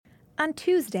On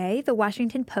Tuesday, the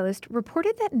Washington Post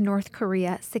reported that North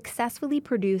Korea successfully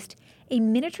produced a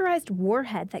miniaturized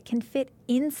warhead that can fit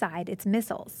inside its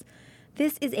missiles.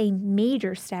 This is a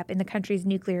major step in the country's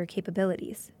nuclear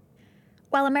capabilities.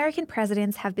 While American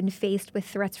presidents have been faced with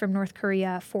threats from North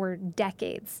Korea for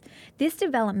decades, this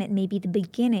development may be the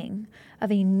beginning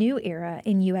of a new era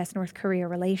in U.S.-North Korea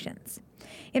relations.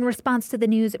 In response to the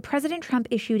news, President Trump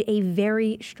issued a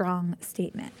very strong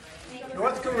statement.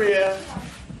 North Korea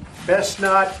best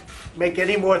not make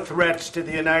any more threats to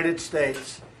the United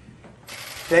States.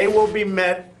 They will be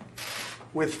met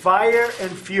with fire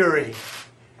and fury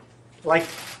like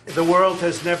the world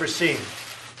has never seen.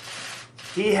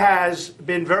 He has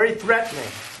been very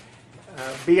threatening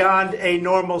beyond a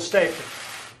normal statement.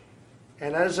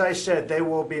 And as I said, they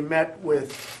will be met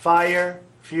with fire,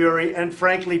 fury, and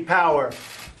frankly, power,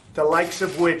 the likes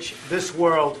of which this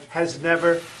world has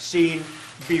never seen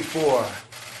before.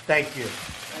 Thank you.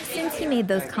 Since he made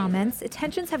those comments,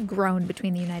 tensions have grown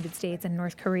between the United States and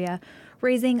North Korea,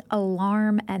 raising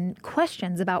alarm and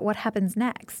questions about what happens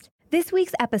next. This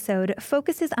week's episode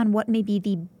focuses on what may be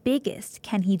the biggest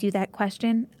 "can he do that"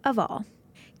 question of all.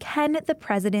 Can the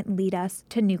president lead us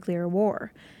to nuclear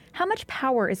war? How much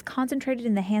power is concentrated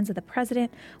in the hands of the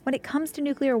president when it comes to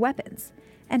nuclear weapons?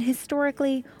 And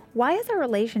historically, why has our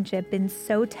relationship been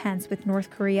so tense with North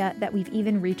Korea that we've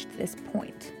even reached this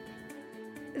point?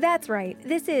 That's right.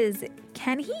 This is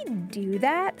Can He Do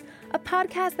That? A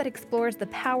podcast that explores the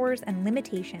powers and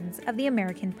limitations of the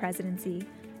American presidency.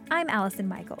 I'm Allison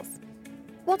Michaels.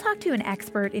 We'll talk to an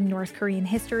expert in North Korean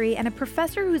history and a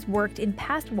professor who's worked in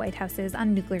past White Houses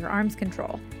on nuclear arms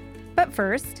control. But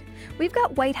first, we've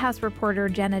got White House reporter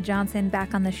Jenna Johnson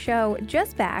back on the show,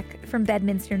 just back from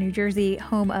Bedminster, New Jersey,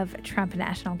 home of Trump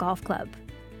National Golf Club.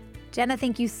 Jenna,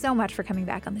 thank you so much for coming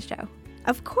back on the show.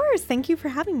 Of course. Thank you for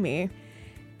having me.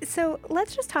 So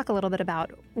let's just talk a little bit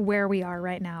about where we are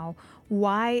right now,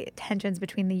 why tensions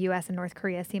between the U.S. and North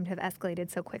Korea seem to have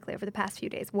escalated so quickly over the past few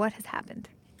days. What has happened?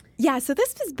 Yeah, so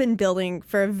this has been building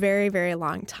for a very, very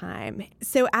long time.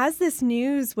 So as this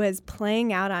news was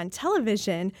playing out on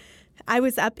television, I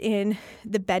was up in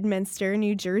the Bedminster,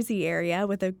 New Jersey area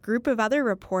with a group of other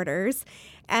reporters,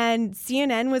 and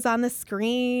CNN was on the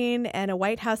screen, and a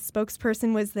White House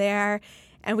spokesperson was there.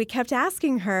 And we kept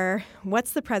asking her,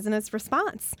 what's the president's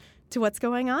response to what's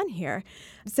going on here?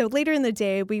 So later in the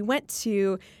day, we went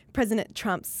to President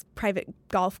Trump's private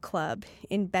golf club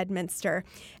in Bedminster,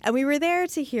 and we were there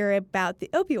to hear about the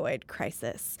opioid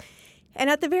crisis. And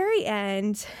at the very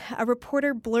end, a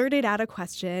reporter blurted out a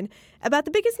question about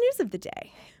the biggest news of the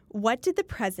day. What did the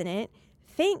president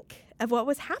think of what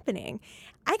was happening?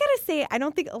 I gotta say, I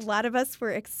don't think a lot of us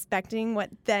were expecting what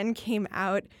then came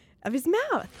out of his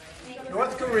mouth.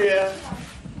 North Korea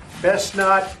best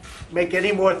not make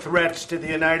any more threats to the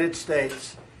United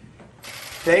States.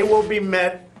 They will be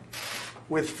met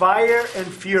with fire and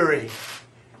fury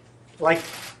like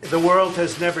the world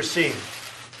has never seen.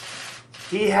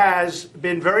 He has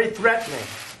been very threatening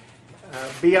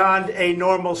beyond a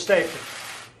normal statement.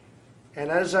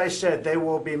 And as I said, they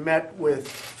will be met with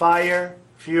fire,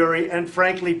 fury, and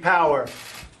frankly, power,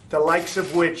 the likes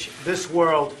of which this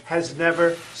world has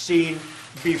never seen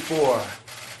before.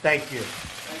 Thank you.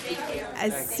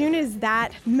 As soon as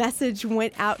that message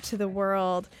went out to the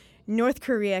world, North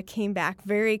Korea came back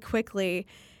very quickly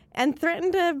and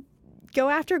threatened to go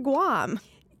after Guam.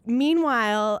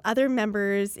 Meanwhile, other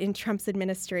members in Trump's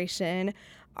administration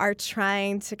are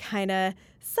trying to kind of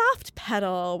soft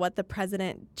pedal what the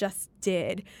president just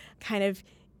did, kind of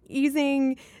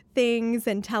easing things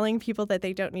and telling people that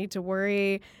they don't need to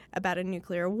worry about a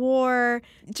nuclear war,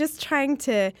 just trying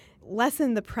to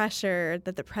lessen the pressure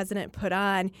that the president put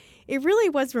on. It really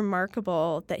was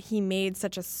remarkable that he made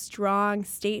such a strong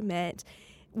statement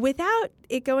without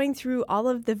it going through all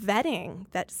of the vetting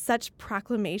that such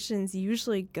proclamations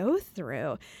usually go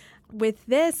through. With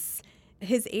this,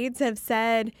 his aides have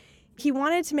said he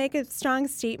wanted to make a strong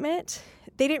statement.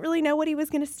 They didn't really know what he was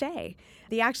going to say.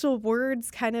 The actual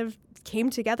words kind of came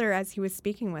together as he was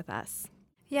speaking with us.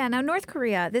 Yeah, now North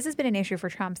Korea, this has been an issue for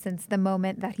Trump since the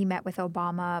moment that he met with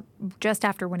Obama just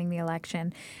after winning the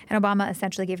election. And Obama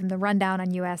essentially gave him the rundown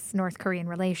on U.S.-North Korean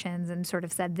relations and sort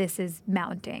of said this is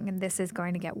mounting and this is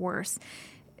going to get worse.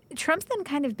 Trump's then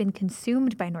kind of been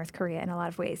consumed by North Korea in a lot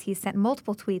of ways. He's sent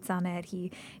multiple tweets on it.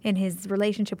 In his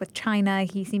relationship with China,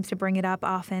 he seems to bring it up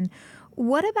often.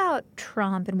 What about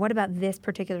Trump and what about this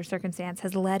particular circumstance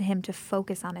has led him to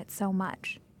focus on it so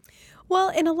much? Well,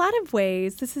 in a lot of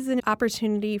ways, this is an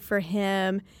opportunity for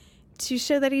him to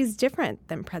show that he's different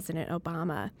than President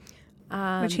Obama.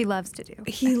 Which he loves to do.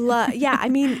 Yeah, I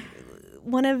mean,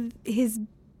 one of his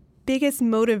biggest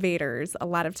motivators a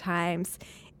lot of times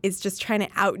is just trying to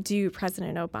outdo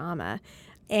President Obama.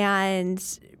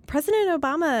 And President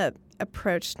Obama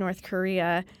approached North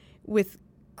Korea with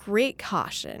great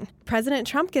caution. President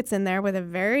Trump gets in there with a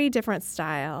very different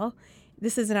style.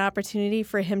 This is an opportunity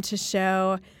for him to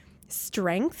show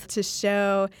strength, to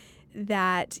show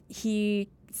that he's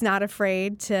not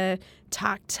afraid to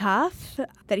talk tough,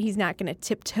 that he's not going to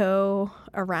tiptoe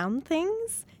around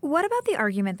things. What about the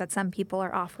argument that some people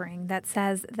are offering that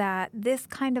says that this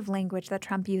kind of language that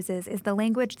Trump uses is the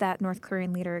language that North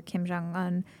Korean leader Kim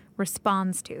Jong-un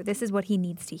responds to? This is what he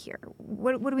needs to hear.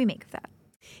 What do we make of that?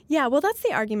 Yeah, well, that's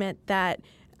the argument that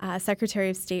Secretary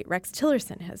of State Rex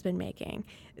Tillerson has been making,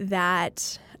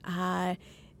 that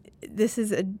this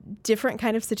is a different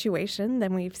kind of situation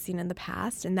than we've seen in the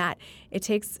past, and that it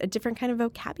takes a different kind of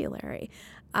vocabulary.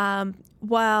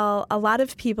 While a lot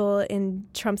of people in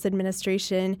Trump's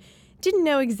administration didn't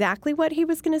know exactly what he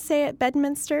was going to say at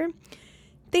Bedminster,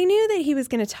 they knew that he was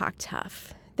going to talk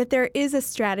tough, that there is a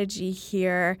strategy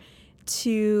here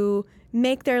to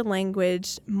make their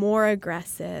language more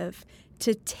aggressive,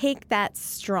 to take that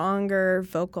stronger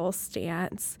vocal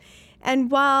stance.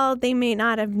 And while they may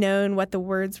not have known what the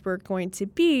words were going to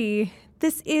be,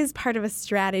 this is part of a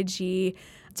strategy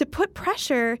to put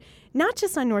pressure not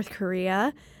just on North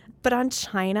Korea, but on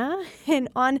China and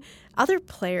on other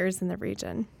players in the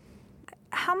region.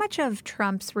 How much of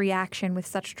Trump's reaction with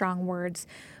such strong words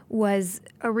was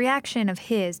a reaction of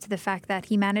his to the fact that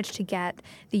he managed to get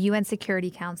the UN Security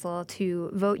Council to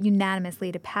vote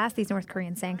unanimously to pass these North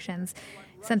Korean sanctions,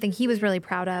 something he was really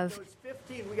proud of?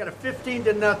 We got a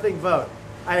 15-0 vote.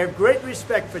 I have great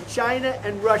respect for China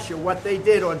and Russia, what they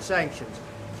did on sanctions.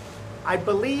 I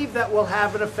believe that will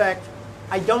have an effect.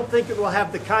 I don't think it will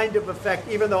have the kind of effect,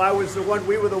 even though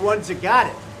we were the ones that got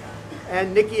it.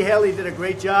 And Nikki Haley did a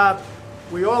great job.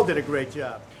 We all did a great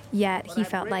job. Yet he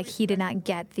felt like he did not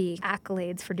get the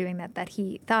accolades for doing that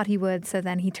he thought he would, so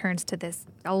then he turns to this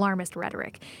alarmist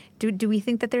rhetoric. Do we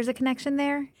think that there's a connection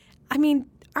there? I mean,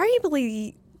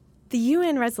 arguably, the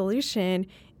UN resolution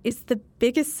is the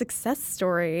biggest success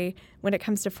story when it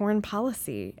comes to foreign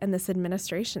policy in this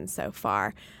administration so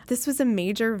far. This was a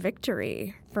major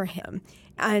victory for him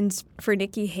and for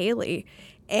Nikki Haley.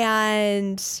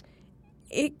 And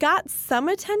it got some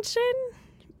attention,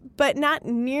 but not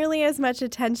nearly as much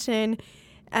attention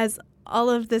as all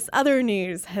of this other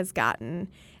news has gotten.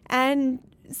 And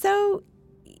so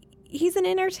he's an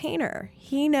entertainer.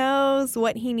 He knows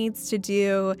what he needs to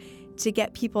do to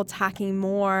get people talking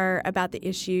more about the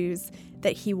issues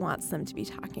that he wants them to be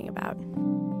talking about.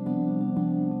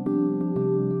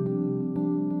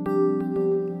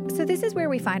 So this is where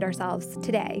we find ourselves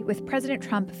today, with President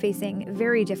Trump facing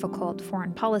very difficult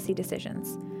foreign policy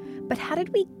decisions. But how did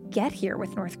we get here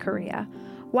with North Korea?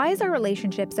 Why is our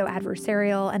relationship so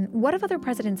adversarial, and what have other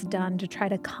presidents done to try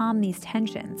to calm these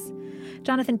tensions?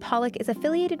 Jonathan Pollock is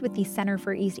affiliated with the Center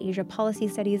for East Asia Policy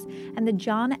Studies and the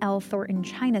John L. Thornton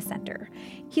China Center.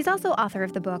 He's also author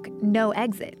of the book No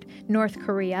Exit: North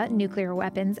Korea, Nuclear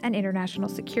Weapons, and International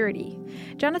Security.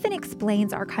 Jonathan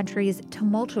explains our country's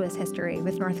tumultuous history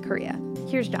with North Korea.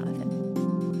 Here's Jonathan.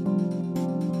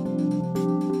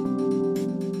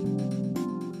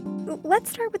 Let's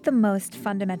start with the most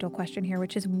fundamental question here,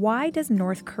 which is why does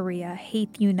North Korea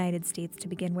hate the United States to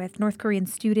begin with? North Korean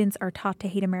students are taught to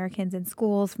hate Americans in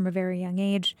schools from a very young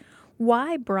age.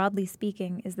 Why, broadly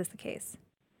speaking, is this the case?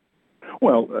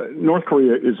 Well, North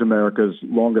Korea is America's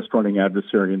longest-running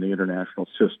adversary in the international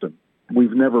system.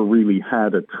 We've never really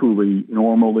had a truly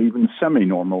normal, even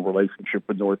semi-normal relationship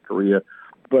with North Korea,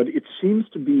 but it seems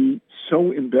to be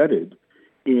so embedded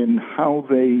in how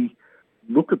they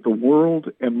look at the world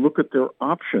and look at their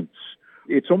options.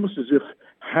 It's almost as if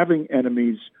having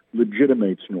enemies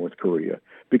legitimates North Korea,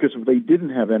 because if they didn't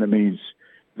have enemies,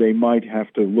 they might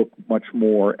have to look much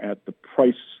more at the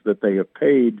price that they have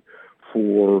paid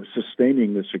for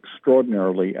sustaining this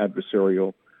extraordinarily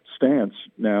adversarial stance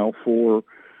now for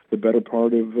the better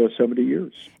part of 70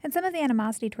 years. And some of the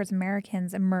animosity towards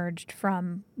Americans emerged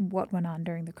from what went on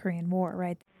during the Korean War,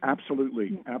 right?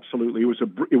 Absolutely, absolutely.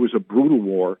 It was a brutal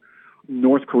war.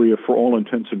 North Korea, for all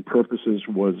intents and purposes,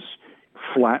 was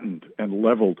flattened and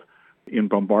leveled in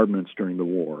bombardments during the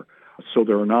war. So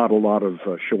there are not a lot of,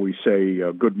 shall we say,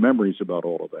 good memories about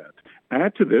all of that.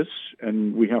 Add to this,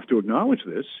 and we have to acknowledge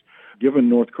this, given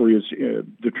North Korea's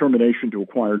determination to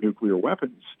acquire nuclear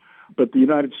weapons, but the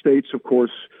United States, of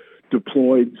course,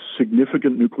 deployed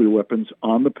significant nuclear weapons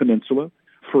on the peninsula,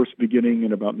 first beginning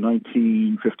in about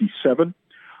 1957.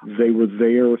 They were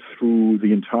there through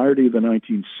the entirety of the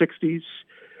 1960s.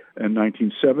 and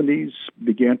 1970s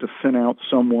began to thin out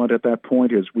somewhat at that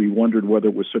point as we wondered whether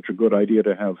it was such a good idea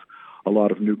to have a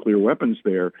lot of nuclear weapons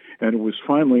there. And it was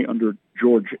finally under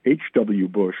George H.W.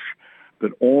 Bush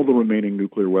that all the remaining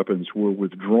nuclear weapons were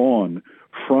withdrawn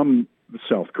from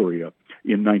South Korea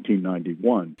in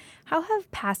 1991. How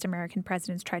have past American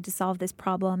presidents tried to solve this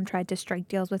problem, tried to strike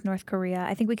deals with North Korea?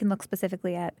 I think we can look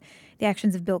specifically at the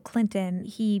actions of Bill Clinton.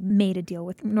 He made a deal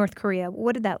with North Korea.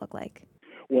 What did that look like?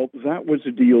 Well, that was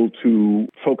a deal to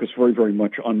focus very, very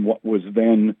much on what was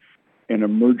then an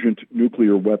emergent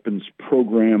nuclear weapons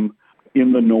program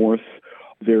in the North.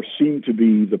 There seemed to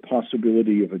be the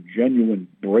possibility of a genuine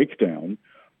breakdown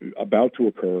about to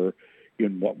occur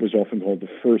in what was often called the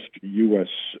first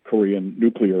U.S.-Korean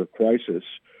nuclear crisis.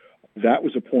 That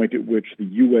was a point at which the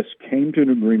U.S. came to an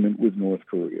agreement with North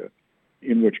Korea,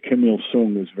 in which Kim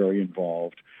Il-sung was very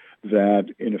involved, that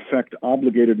in effect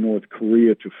obligated North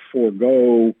Korea to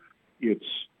forego its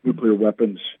nuclear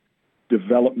weapons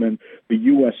development. The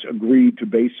U.S. agreed to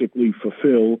basically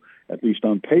fulfill, at least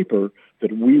on paper,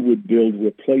 that we would build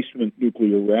replacement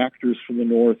nuclear reactors for the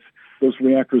North. Those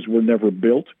reactors were never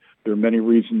built. There are many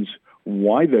reasons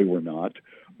why they were not,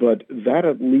 but that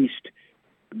at least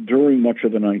during much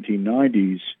of the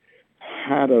 1990s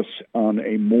had us on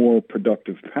a more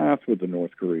productive path with the North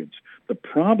Koreans. The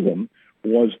problem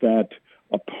was that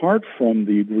apart from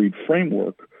the agreed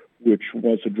framework, which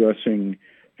was addressing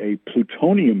a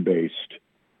plutonium-based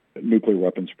nuclear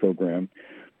weapons program,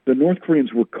 the North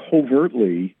Koreans were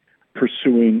covertly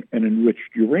pursuing an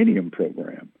enriched uranium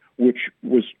program, which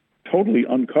was totally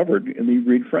uncovered in the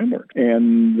agreed framework.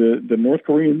 And the North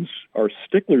Koreans are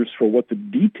sticklers for what the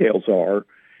details are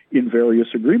in various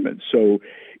agreements. So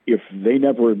if they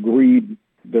never agreed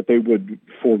that they would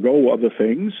forego other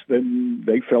things, then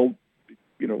they felt,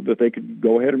 that they could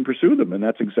go ahead and pursue them. And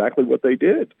that's exactly what they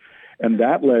did. And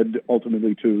that led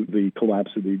ultimately to the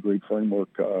collapse of the agreed framework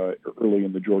early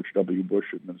in the George W. Bush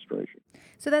administration.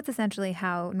 So that's essentially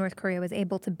how North Korea was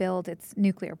able to build its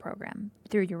nuclear program,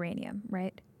 through uranium,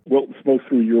 right? Well, both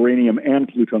through uranium and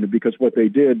plutonium, because what they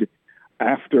did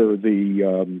after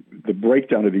the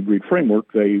breakdown of the agreed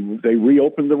framework, they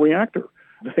reopened the reactor.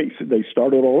 They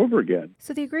started all over again.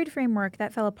 So the agreed framework,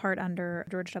 that fell apart under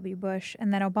George W. Bush,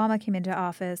 and then Obama came into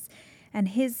office, and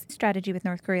his strategy with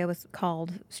North Korea was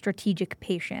called strategic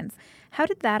patience. How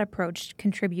did that approach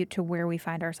contribute to where we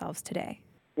find ourselves today?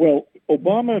 Well,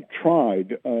 Obama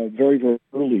tried very, very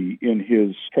early in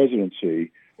his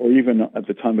presidency, or even at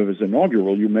the time of his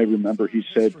inaugural, you may remember he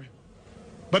said,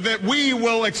 but that we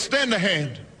will extend a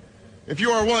hand if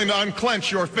you are willing to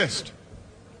unclench your fist.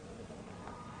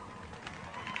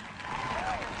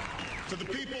 To the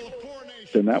people of poor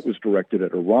nations. And that was directed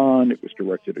at Iran, it was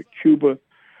directed at Cuba,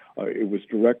 it was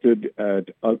directed at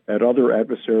other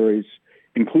adversaries,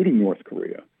 including North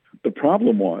Korea. The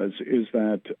problem is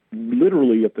that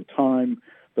literally at the time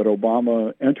that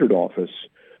Obama entered office,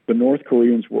 the North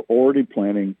Koreans were already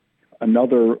planning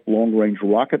another long-range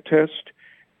rocket test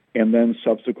and then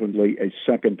subsequently a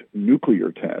second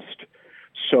nuclear test.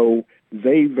 So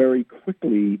they very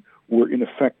quickly were in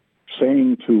effect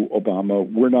saying to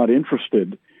Obama, we're not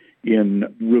interested in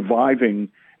reviving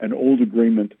an old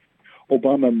agreement.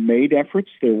 Obama made efforts.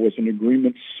 There was an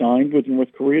agreement signed with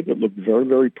North Korea that looked very,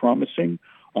 very promising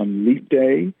on Leap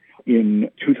Day in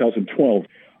 2012.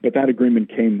 But that agreement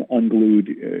came unglued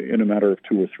in a matter of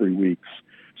 2 or 3 weeks.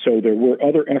 So there were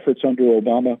other efforts under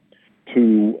Obama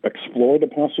to explore the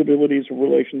possibilities of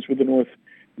relations with the North.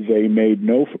 They made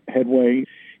no headway.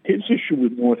 His issue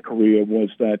with North Korea was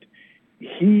that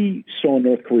he saw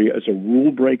North Korea as a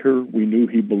rule breaker. We knew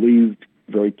he believed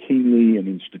very keenly in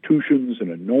institutions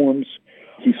and in norms.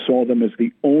 He saw them as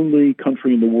the only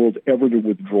country in the world ever to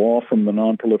withdraw from the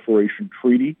Non-Proliferation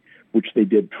Treaty, which they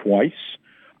did twice.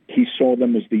 He saw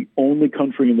them as the only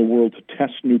country in the world to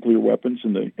test nuclear weapons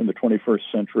in the 21st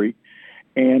century.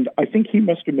 And I think he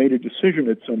must have made a decision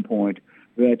at some point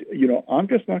that, I'm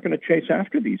just not going to chase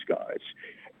after these guys.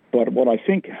 But what I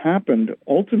think happened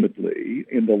ultimately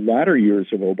in the latter years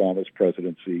of Obama's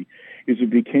presidency is it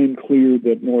became clear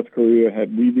that North Korea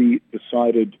had really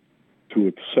decided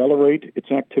to accelerate its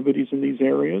activities in these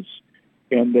areas.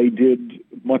 And they did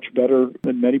much better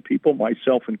than many people,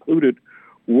 myself included,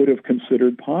 would have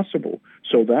considered possible.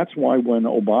 So that's why when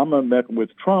Obama met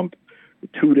with Trump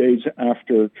 2 days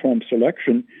after Trump's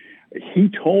election, he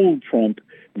told Trump,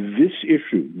 this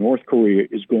issue, North Korea,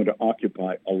 is going to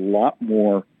occupy a lot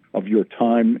more of your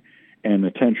time and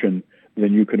attention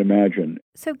than you can imagine.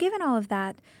 So given all of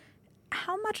that,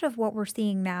 How much of what we're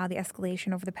seeing now, the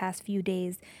escalation over the past few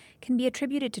days, can be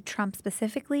attributed to Trump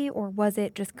specifically, or was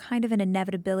it just kind of an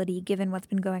inevitability given what's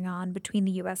been going on between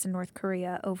the U.S. and North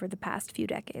Korea over the past few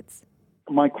decades?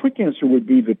 My quick answer would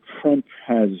be that Trump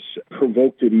has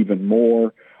provoked it even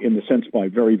more, in the sense by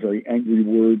very, very angry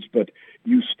words, but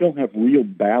you still have real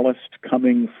ballast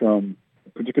coming from,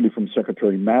 particularly from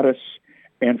Secretary Mattis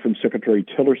and from Secretary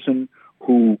Tillerson,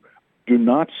 who do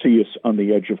not see us on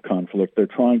the edge of conflict. They're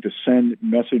trying to send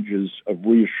messages of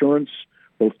reassurance,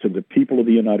 both to the people of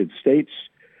the United States,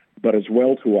 but as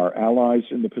well to our allies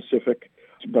in the Pacific.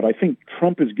 But I think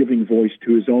Trump is giving voice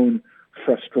to his own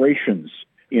frustrations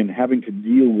in having to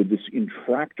deal with this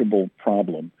intractable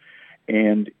problem,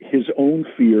 and his own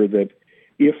fear that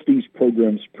if these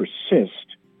programs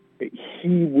persist,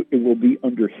 it will be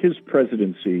under his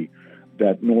presidency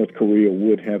that North Korea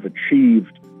would have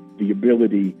achieved the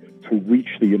ability to reach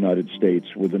the United States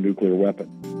with a nuclear weapon.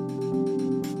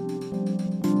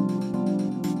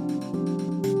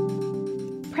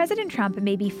 President Trump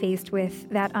may be faced with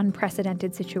that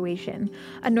unprecedented situation,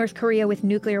 a North Korea with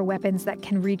nuclear weapons that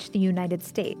can reach the United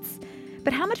States.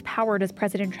 But how much power does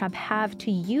President Trump have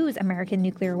to use American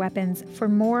nuclear weapons for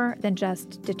more than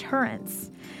just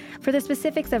deterrence? For the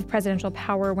specifics of presidential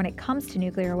power when it comes to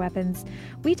nuclear weapons,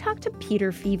 we talked to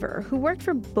Peter Feaver, who worked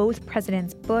for both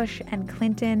Presidents Bush and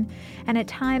Clinton, and at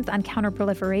times on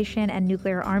counterproliferation and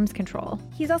nuclear arms control.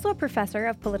 He's also a professor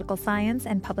of political science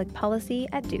and public policy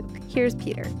at Duke. Here's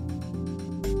Peter.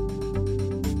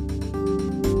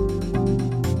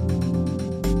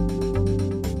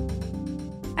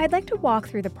 I'd like to walk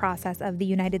through the process of the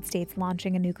United States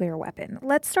launching a nuclear weapon.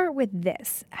 Let's start with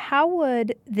this. How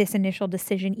would this initial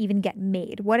decision even get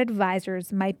made? What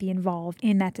advisors might be involved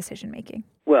in that decision-making?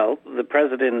 Well, the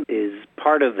president is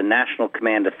part of the National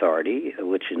Command Authority,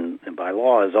 which by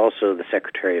law is also the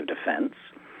Secretary of Defense.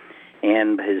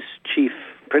 And his chief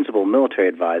principal military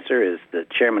advisor is the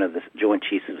chairman of the Joint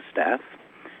Chiefs of Staff.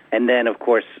 And then, of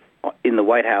course, in the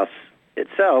White House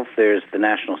itself, there's the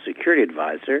National Security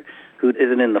Advisor, who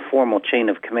isn't in the formal chain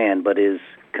of command, but is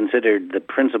considered the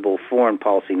principal foreign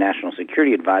policy national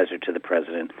security advisor to the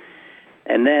president.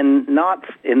 And then not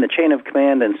in the chain of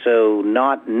command, and so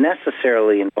not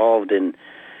necessarily involved in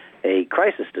a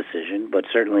crisis decision, but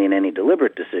certainly in any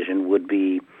deliberate decision, would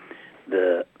be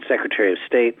the Secretary of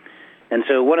State. And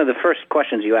so one of the first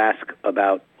questions you ask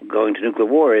about going to nuclear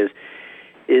war is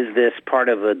this part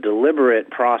of a deliberate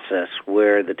process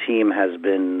where the team has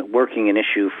been working an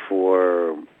issue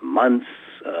for months,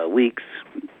 weeks,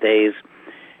 days,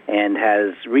 and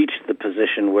has reached the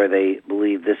position where they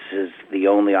believe this is the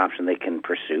only option they can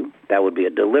pursue? That would be a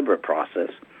deliberate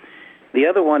process. The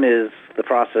other one is the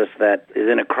process that is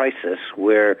in a crisis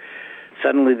where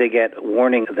suddenly they get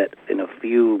warning that in a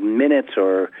few minutes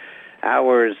or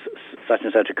hours, such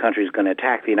and such a country is going to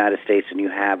attack the United States, and you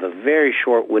have a very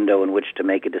short window in which to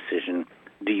make a decision.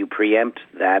 Do you preempt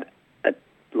that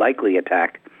likely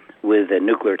attack with a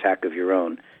nuclear attack of your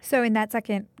own? So in that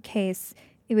second case,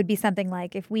 it would be something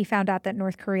like if we found out that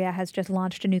North Korea has just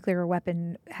launched a nuclear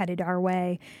weapon headed our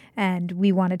way and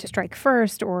we wanted to strike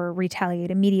first or retaliate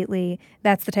immediately,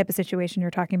 that's the type of situation you're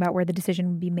talking about where the decision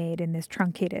would be made in this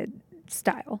truncated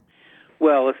style.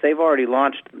 Well, if they've already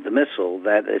launched the missile,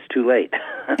 that is too late.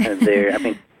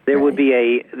 There would be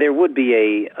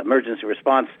a emergency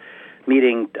response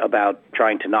meeting about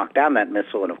trying to knock down that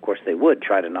missile, and of course they would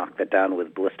try to knock that down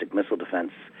with ballistic missile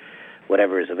defense,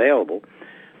 whatever is available.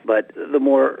 But the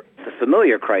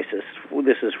familiar crisis,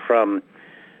 this is from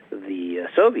the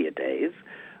Soviet days,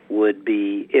 would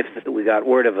be if we got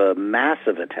word of a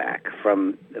massive attack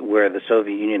from where the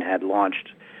Soviet Union had launched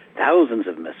thousands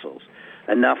of missiles,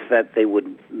 enough that they would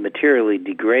materially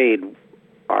degrade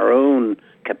our own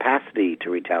capacity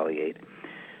to retaliate.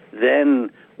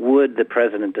 Then would the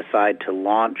president decide to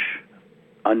launch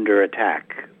under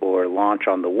attack or launch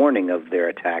on the warning of their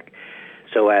attack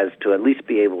so as to at least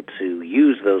be able to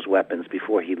use those weapons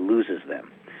before he loses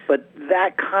them? But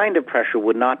that kind of pressure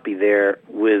would not be there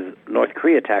with North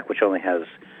Korea attack, which only has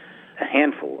a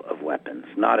handful of weapons,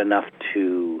 not enough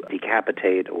to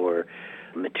decapitate or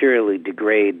materially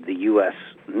degrade the U.S.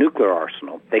 nuclear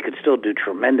arsenal. They could still do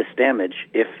tremendous damage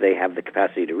if they have the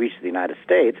capacity to reach the United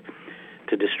States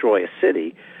to destroy a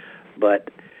city, but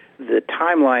the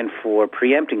timeline for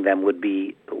preempting them would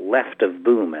be left of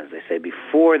boom, as they say,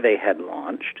 before they had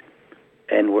launched,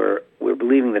 and we're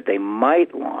believing that they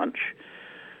might launch.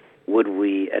 Would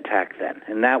we attack then?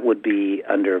 And that would be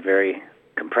under a very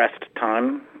compressed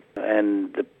time,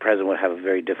 and the president would have a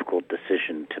very difficult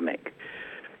decision to make.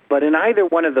 But in either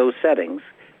one of those settings,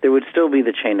 there would still be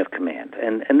the chain of command.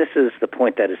 And this is the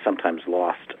point that is sometimes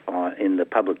lost in the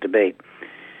public debate.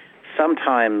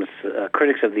 Sometimes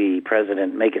critics of the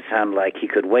president make it sound like he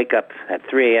could wake up at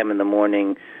 3 a.m. in the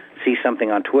morning, see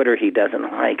something on Twitter he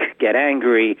doesn't like, get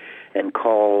angry, and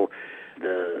call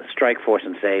the strike force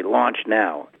and say, launch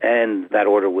now, and that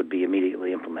order would be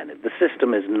immediately implemented. The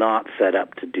system is not set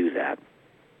up to do that.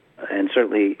 And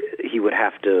certainly he would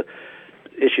have to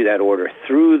issue that order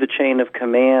through the chain of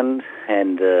command,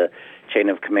 and the chain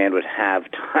of command would have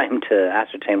time to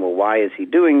ascertain, well, why is he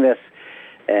doing this,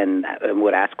 and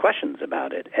would ask questions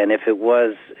about it. And if it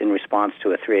was in response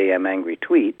to a 3 a.m. angry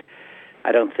tweet,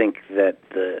 I don't think that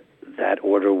that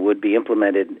order would be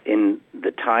implemented in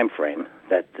the time frame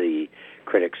that the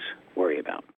critics worry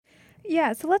about.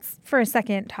 Yeah, so let's for a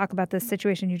second talk about this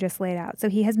situation you just laid out. So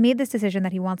he has made this decision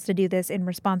that he wants to do this in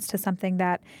response to something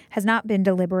that has not been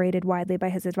deliberated widely by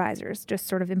his advisors, just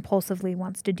sort of impulsively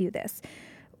wants to do this.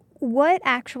 What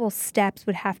actual steps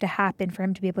would have to happen for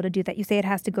him to be able to do that? You say it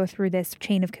has to go through this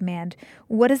chain of command.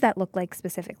 What does that look like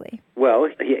specifically? Well,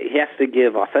 he has to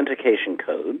give authentication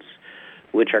codes,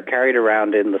 which are carried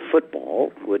around in the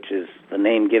football, which is the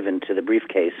name given to the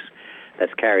briefcase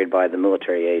that's carried by the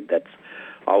military aide that's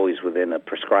always within a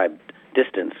prescribed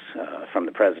distance from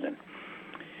the president.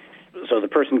 So the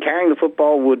person carrying the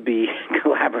football would be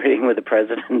collaborating with the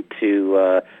president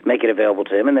to make it available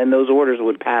to him, and then those orders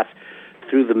would pass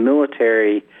through the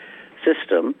military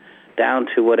system down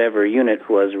to whatever unit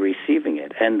was receiving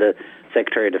it. And the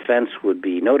Secretary of Defense would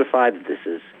be notified that this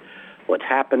is what's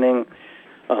happening.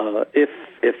 If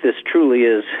this truly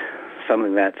is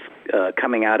something that's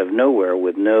coming out of nowhere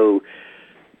with no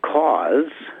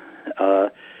cause,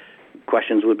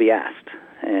 questions would be asked.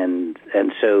 And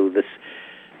so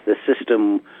the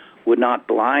system would not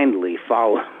blindly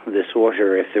follow this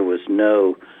order if there was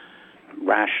no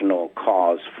rational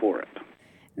cause for it.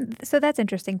 So that's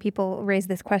interesting. People raise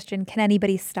this question, can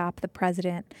anybody stop the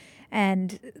president?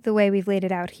 And the way we've laid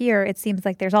it out here, it seems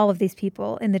like there's all of these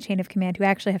people in the chain of command who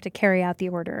actually have to carry out the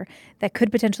order that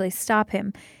could potentially stop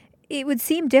him. It would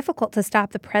seem difficult to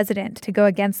stop the president, to go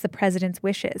against the president's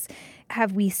wishes.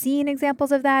 Have we seen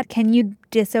examples of that? Can you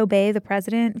disobey the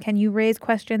president? Can you raise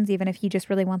questions even if he just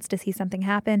really wants to see something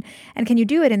happen? And can you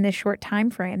do it in this short time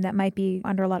frame that might be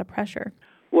under a lot of pressure?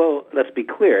 Well, let's be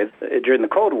clear. During the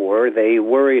Cold War, they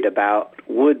worried about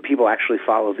would people actually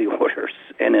follow the orders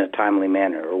in a timely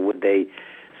manner, or would they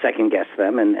second-guess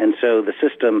them? And so the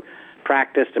system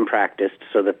practiced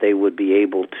so that they would be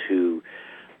able to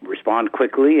respond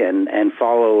quickly and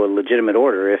follow a legitimate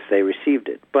order if they received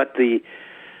it. But the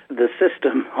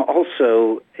system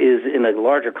also is in a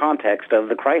larger context of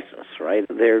the crisis, right?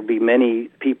 There'd be many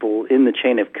people in the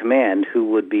chain of command who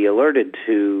would be alerted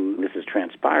to this is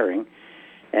transpiring,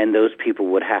 and those people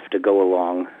would have to go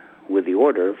along with the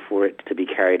order for it to be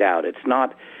carried out. It's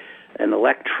not an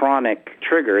electronic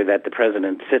trigger that the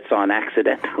president sits on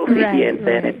accidentally and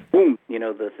then it, boom,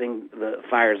 the thing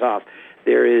fires off.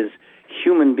 There is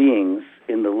human beings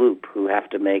in the loop who have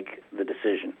to make the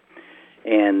decision.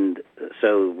 And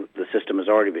so the system has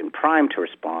already been primed to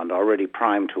respond, already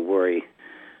primed to worry.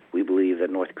 We believe that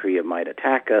North Korea might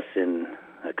attack us in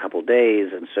a couple days,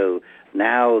 and so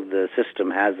now the system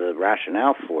has a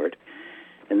rationale for it.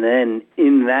 And then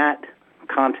in that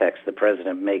context, the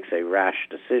president makes a rash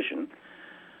decision,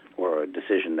 or a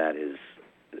decision that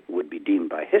would be deemed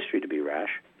by history to be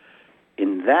rash.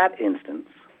 In that instance,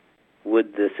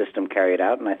 would the system carry it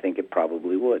out? And I think it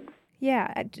probably would.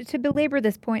 Yeah. To belabor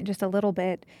this point just a little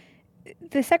bit,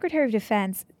 the Secretary of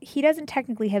Defense, he doesn't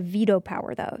technically have veto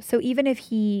power, though. So even if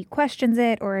he questions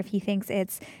it or if he thinks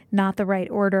it's not the right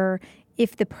order,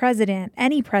 if the president,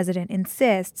 any president,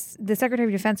 insists, the Secretary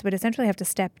of Defense would essentially have to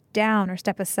step down or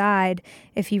step aside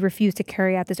if he refused to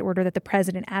carry out this order that the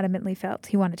president adamantly felt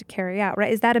he wanted to carry out,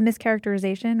 right? Is that a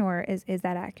mischaracterization, or is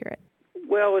that accurate?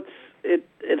 Well,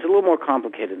 it's a little more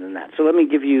complicated than that. So let me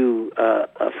give you,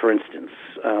 for instance,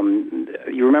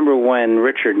 you remember when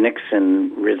Richard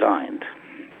Nixon resigned,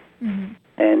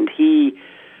 and he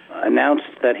announced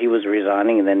that he was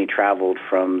resigning, and then he traveled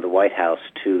from the White House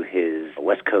to his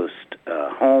West Coast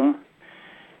home,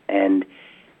 and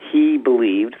he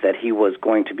believed that he was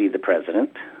going to be the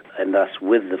president, and thus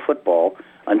with the football,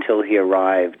 until he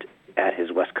arrived at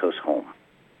his West Coast home.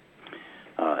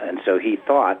 And so he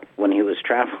thought when he was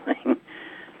traveling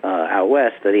out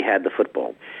west that he had the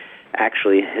football.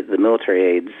 Actually, the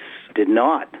military aides did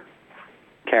not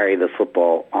carry the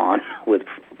football on with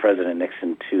President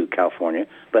Nixon to California,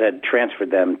 but had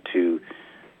transferred them to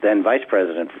then Vice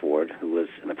President Ford, who was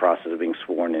in the process of being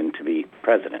sworn in to be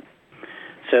president.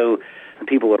 So the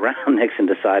people around Nixon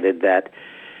decided that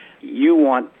you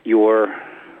want your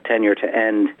tenure to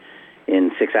end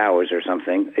in 6 hours or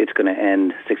something, it's going to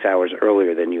end 6 hours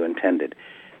earlier than you intended.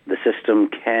 The system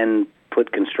can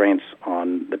put constraints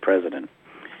on the president.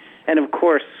 And of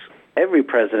course, every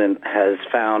president has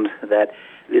found that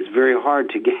it's very hard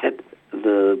to get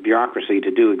the bureaucracy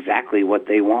to do exactly what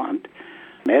they want.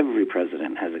 Every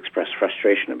president has expressed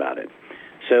frustration about it.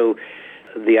 So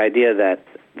the idea that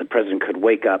the president could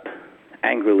wake up,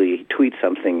 angrily tweet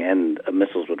something, and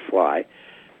missiles would fly,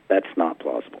 that's not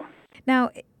plausible. Now,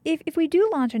 if we do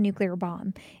launch a nuclear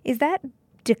bomb, is that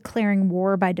declaring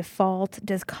war by default?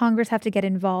 Does Congress have to get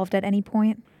involved at any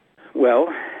point?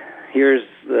 Well, here's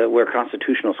where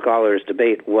constitutional scholars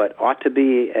debate what ought to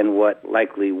be and what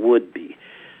likely would be.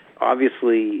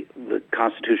 Obviously, the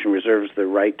Constitution reserves the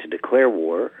right to declare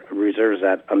war, reserves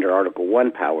that under Article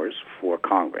 1 powers for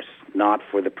Congress, not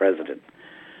for the president.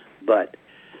 But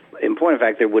in point of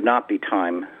fact, there would not be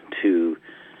time to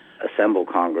assemble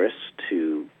Congress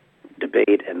to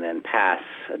debate and then pass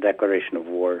a declaration of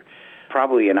war,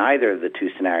 probably in either of the two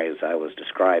scenarios I was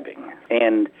describing.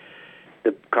 And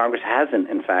the Congress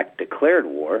hasn't, in fact, declared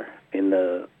war in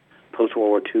the post-World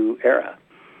War II era.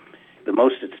 The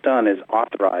most it's done is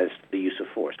authorized the use of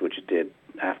force, which it did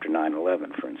after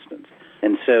 9/11, for instance.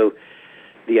 And so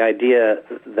the idea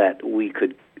that we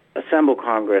could assemble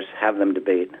Congress, have them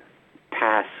debate,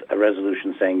 pass a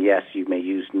resolution saying, yes, you may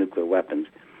use nuclear weapons,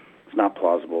 is not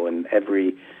plausible. And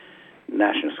every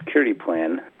national security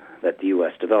plan that the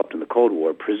U.S. developed in the Cold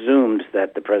War presumed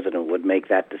that the president would make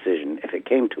that decision, if it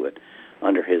came to it,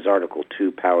 under his Article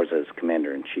 2 powers as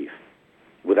commander-in-chief,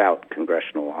 without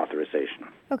congressional authorization.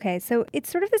 Okay, so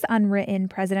it's sort of this unwritten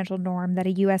presidential norm that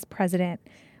a U.S. president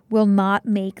will not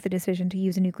make the decision to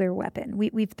use a nuclear weapon.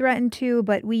 We've threatened to,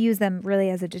 but we use them really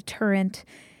as a deterrent.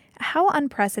 How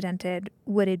unprecedented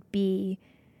would it be?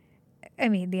 I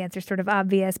mean, the answer's sort of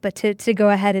obvious, but to go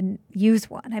ahead and use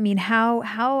one. I mean, how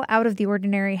out of the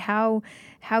ordinary, how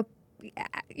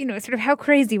sort of how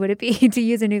crazy would it be to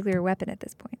use a nuclear weapon at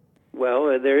this point?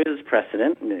 Well, there is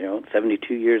precedent,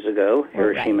 72 years ago,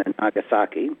 Hiroshima and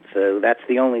Nagasaki. So that's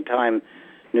the only time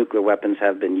nuclear weapons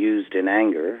have been used in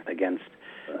anger against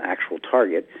an actual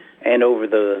target. And over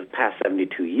the past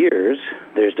 72 years,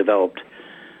 there's developed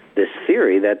this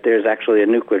theory that there's actually a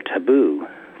nuclear taboo,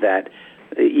 that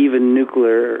even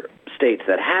nuclear states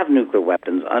that have nuclear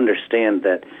weapons understand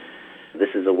that this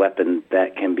is a weapon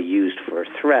that can be used for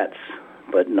threats,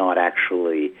 but not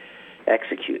actually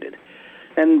executed.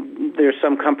 And there's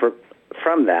some comfort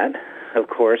from that. Of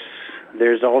course,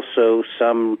 there's also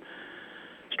some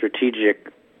strategic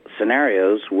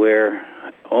scenarios where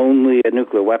only a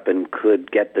nuclear weapon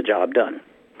could get the job done.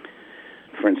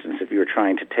 For instance, if you were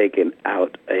trying to take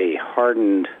out a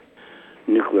hardened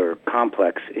nuclear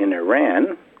complex in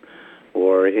Iran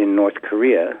or in North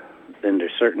Korea, then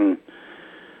there's certain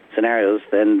scenarios,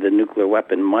 then the nuclear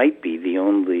weapon might be the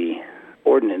only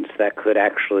ordinance that could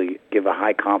actually give a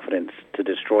high confidence to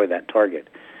destroy that target.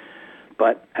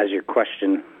 But as your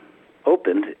question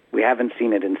opened, we haven't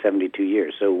seen it in 72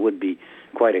 years, so it would be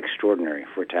quite extraordinary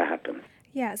for it to happen.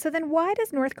 Yeah, so then why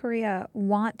does North Korea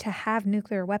want to have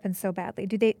nuclear weapons so badly?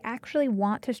 Do they actually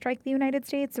want to strike the United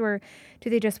States, or do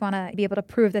they just want to be able to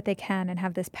prove that they can and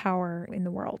have this power in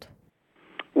the world?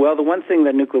 Well, the one thing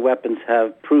that nuclear weapons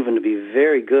have proven to be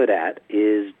very good at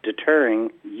is deterring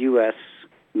U.S.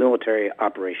 military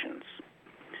operations.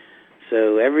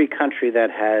 So every country that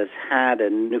has had a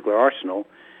nuclear arsenal,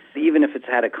 even if it's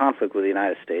had a conflict with the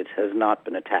United States, has not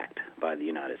been attacked by the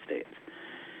United States.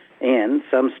 And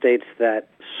some states that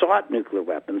sought nuclear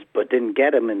weapons but didn't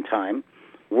get them in time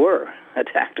were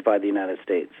attacked by the United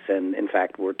States and, in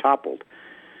fact, were toppled.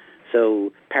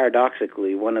 So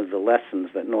paradoxically, one of the lessons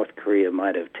that North Korea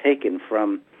might have taken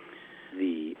from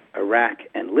the Iraq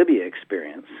and Libya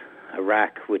experience,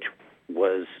 Iraq, which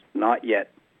was not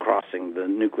yet crossing the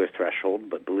nuclear threshold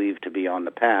but believed to be on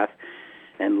the path,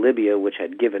 and Libya, which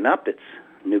had given up its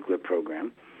nuclear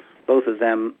program, both of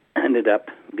them ended up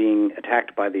being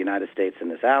attacked by the United States and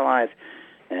its allies,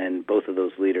 and both of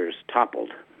those leaders toppled.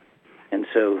 And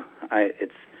so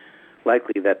it's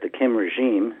likely that the Kim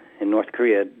regime in North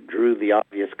Korea drew the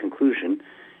obvious conclusion,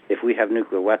 if we have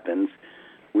nuclear weapons,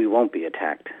 we won't be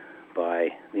attacked by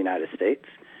the United States.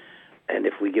 And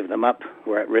if we give them up,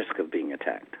 we're at risk of being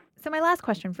attacked. So my last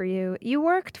question for you, you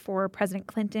worked for President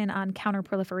Clinton on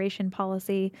counterproliferation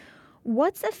policy.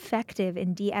 What's effective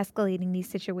in de-escalating these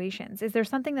situations? Is there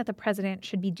something that the president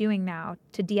should be doing now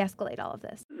to de-escalate all of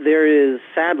this? There is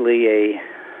sadly a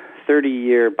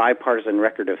 30-year bipartisan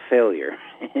record of failure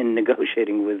in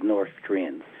negotiating with North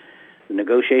Koreans. The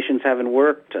negotiations haven't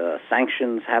worked.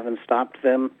 Sanctions haven't stopped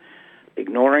them.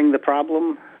 Ignoring the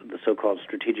problem the so-called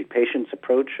strategic patience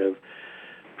approach of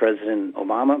President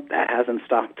Obama. That hasn't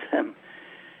stopped them.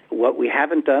 What we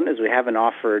haven't done is we haven't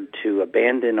offered to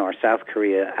abandon our South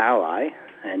Korea ally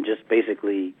and just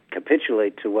basically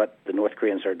capitulate to what the North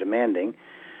Koreans are demanding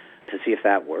to see if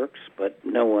that works. But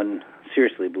no one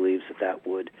seriously believes that that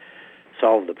would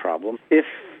solve the problem. If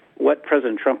what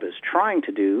President Trump is trying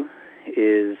to do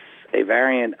is a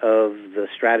variant of the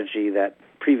strategy that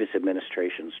previous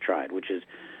administrations tried, which is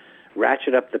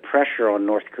ratchet up the pressure on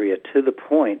North Korea to the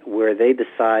point where they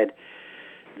decide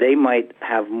they might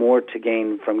have more to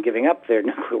gain from giving up their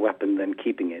nuclear weapon than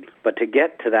keeping it. But to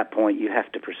get to that point, you have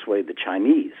to persuade the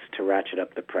Chinese to ratchet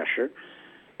up the pressure.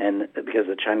 And because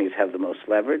the Chinese have the most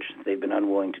leverage, they've been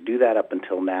unwilling to do that up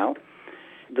until now.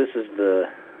 This is the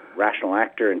rational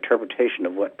actor interpretation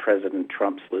of what President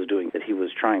Trump was doing, that he was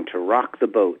trying to rock the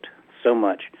boat so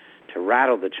much to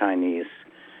rattle the Chinese,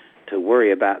 to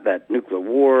worry about that nuclear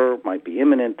war might be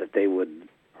imminent, that they would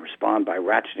respond by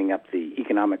ratcheting up the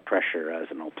economic pressure as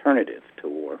an alternative to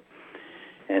war.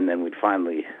 And then we'd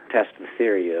finally test the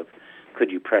theory of,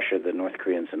 could you pressure the North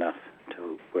Koreans enough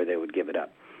to where they would give it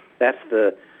up? That's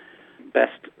the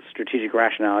best strategic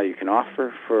rationale you can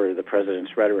offer for the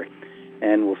president's rhetoric,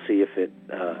 and we'll see if it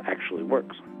actually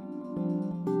works.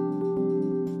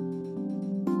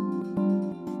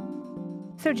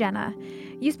 So, Jenna,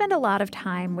 you spend a lot of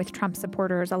time with Trump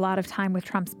supporters, a lot of time with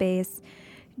Trump's base.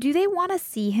 Do they want to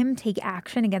see him take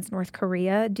action against North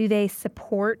Korea? Do they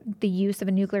support the use of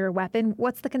a nuclear weapon?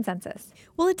 What's the consensus?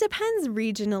 Well, it depends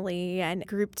regionally and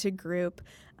group to group.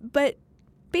 But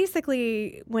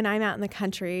basically, when I'm out in the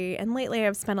country, and lately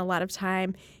I've spent a lot of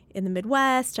time in the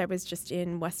Midwest, I was just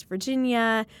in West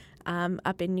Virginia,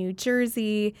 up in New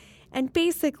Jersey, and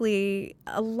basically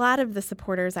a lot of the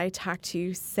supporters I talk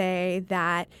to say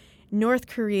that North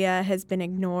Korea has been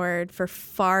ignored for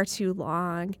far too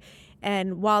long.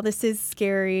 And while this is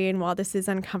scary and while this is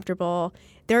uncomfortable,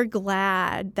 they're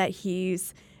glad that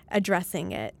he's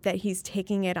addressing it, that he's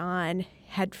taking it on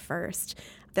head first,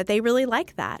 that they really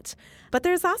like that. But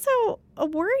there's also a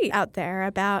worry out there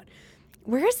about,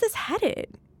 where is this headed?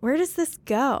 Where does this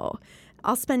go?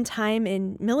 I'll spend time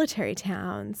in military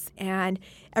towns, and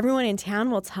everyone in town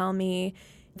will tell me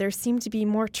there seem to be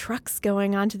more trucks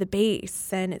going onto the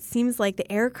base, and it seems like the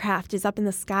aircraft is up in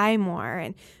the sky more.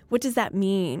 And what does that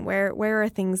mean? Where are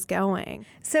things going?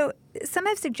 So some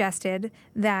have suggested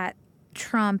that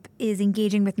Trump is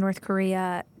engaging with North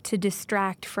Korea to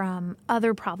distract from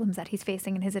other problems that he's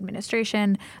facing in his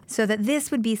administration, so that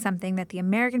this would be something that the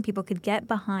American people could get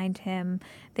behind him.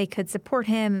 They could support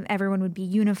him. Everyone would be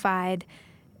unified.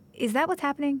 Is that what's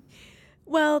happening?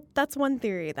 Well, that's one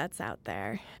theory that's out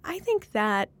there. I think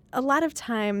that a lot of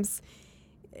times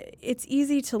it's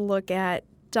easy to look at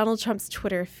Donald Trump's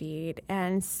Twitter feed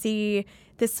and see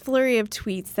this flurry of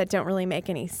tweets that don't really make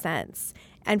any sense.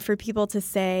 And for people to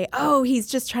say, oh, he's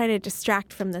just trying to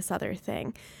distract from this other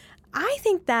thing. I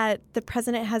think that the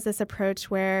president has this approach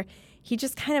where he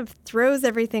just kind of throws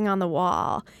everything on the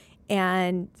wall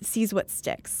and sees what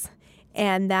sticks.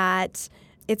 And that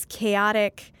it's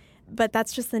chaotic, but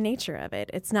that's just the nature of it.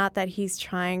 It's not that he's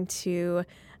trying to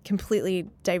completely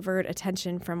divert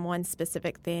attention from one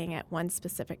specific thing at one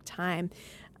specific time.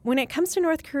 When it comes to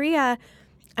North Korea,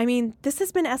 I mean, this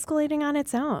has been escalating on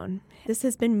its own. This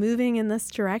has been moving in this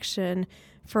direction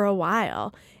for a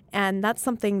while. And that's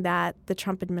something that the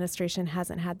Trump administration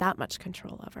hasn't had that much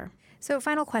control over. So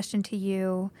final question to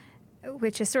you,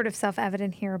 which is sort of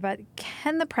self-evident here, but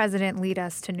can the president lead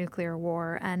us to nuclear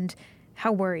war? And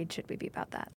how worried should we be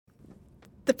about that?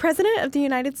 The president of the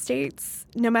United States,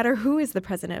 no matter who is the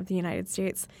president of the United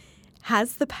States,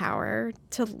 has the power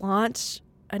to launch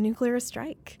a nuclear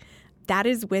strike. That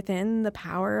is within the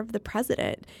power of the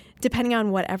president, depending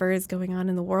on whatever is going on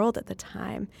in the world at the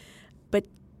time. But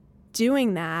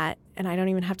doing that, and I don't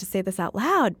even have to say this out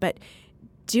loud, but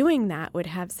doing that would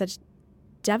have such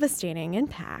devastating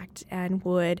impact and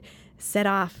would set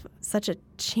off such a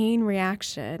chain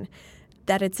reaction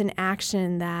that it's an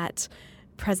action that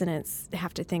presidents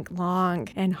have to think long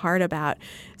and hard about.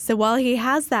 So while he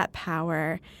has that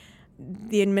power,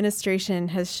 the administration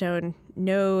has shown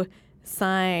no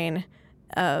sign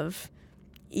of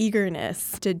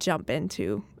eagerness to jump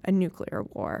into a nuclear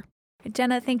war.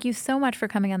 Jenna, thank you so much for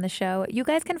coming on the show. You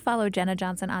guys can follow Jenna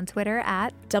Johnson on Twitter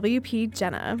at WP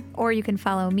Jenna. Or you can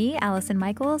follow me, Allison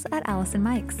Michaels, at Allison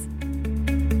Mikes.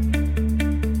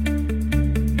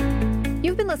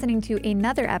 You've been listening to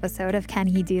another episode of Can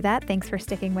He Do That? Thanks for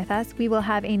sticking with us. We will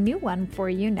have a new one for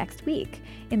you next week.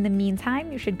 In the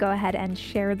meantime, you should go ahead and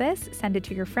share this, send it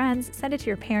to your friends, send it to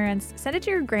your parents, send it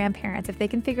to your grandparents. If they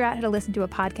can figure out how to listen to a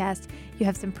podcast, you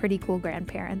have some pretty cool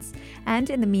grandparents. And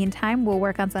in the meantime, we'll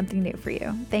work on something new for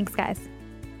you. Thanks, guys.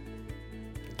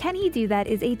 Can He Do That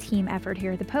is a team effort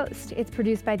here at The Post. It's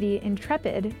produced by the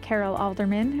intrepid Carol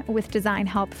Alderman, with design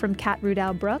help from Kat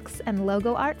Rudell Brooks and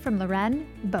logo art from Loren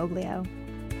Boglio.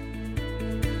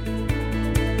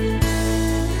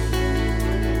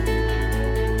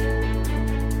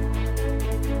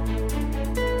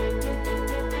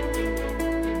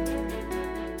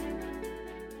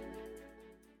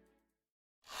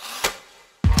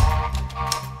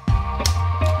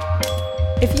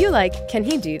 If you like Can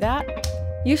He Do That?,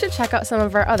 you should check out some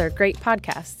of our other great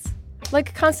podcasts,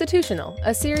 like Constitutional,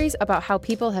 a series about how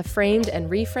people have framed and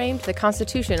reframed the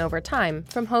Constitution over time,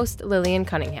 from host Lillian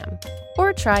Cunningham.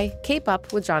 Or try Cape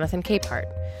Up with Jonathan Capehart,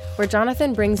 where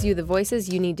Jonathan brings you the voices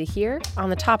you need to hear on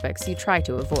the topics you try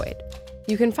to avoid.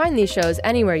 You can find these shows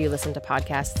anywhere you listen to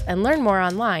podcasts and learn more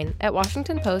online at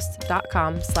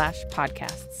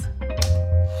washingtonpost.com/podcasts.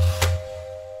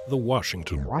 The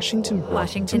Washington Washington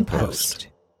Post.